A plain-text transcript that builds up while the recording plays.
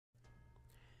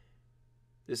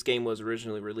This game was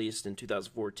originally released in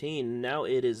 2014. Now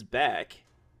it is back,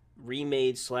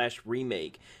 remade slash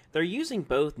remake. They're using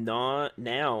both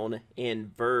noun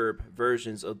and verb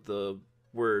versions of the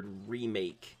word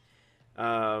remake.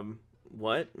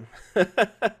 What?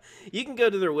 You can go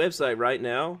to their website right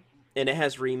now, and it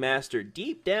has remastered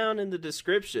deep down in the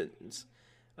descriptions.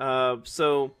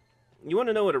 So, you want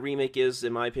to know what a remake is,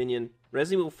 in my opinion?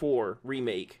 Resident Evil 4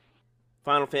 remake,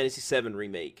 Final Fantasy 7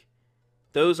 remake.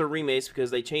 Those are remakes because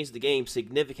they changed the game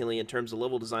significantly in terms of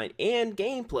level design and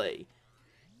gameplay.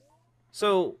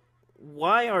 So,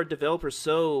 why are developers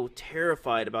so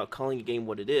terrified about calling a game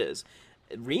what it is?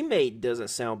 Remake doesn't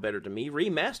sound better to me.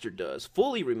 Remastered does.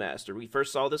 Fully remastered. We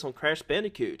first saw this on Crash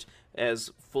Bandicoot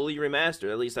as fully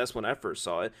remastered. At least that's when I first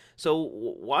saw it.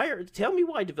 So tell me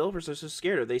why developers are so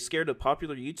scared. Are they scared of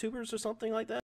popular YouTubers or something like that?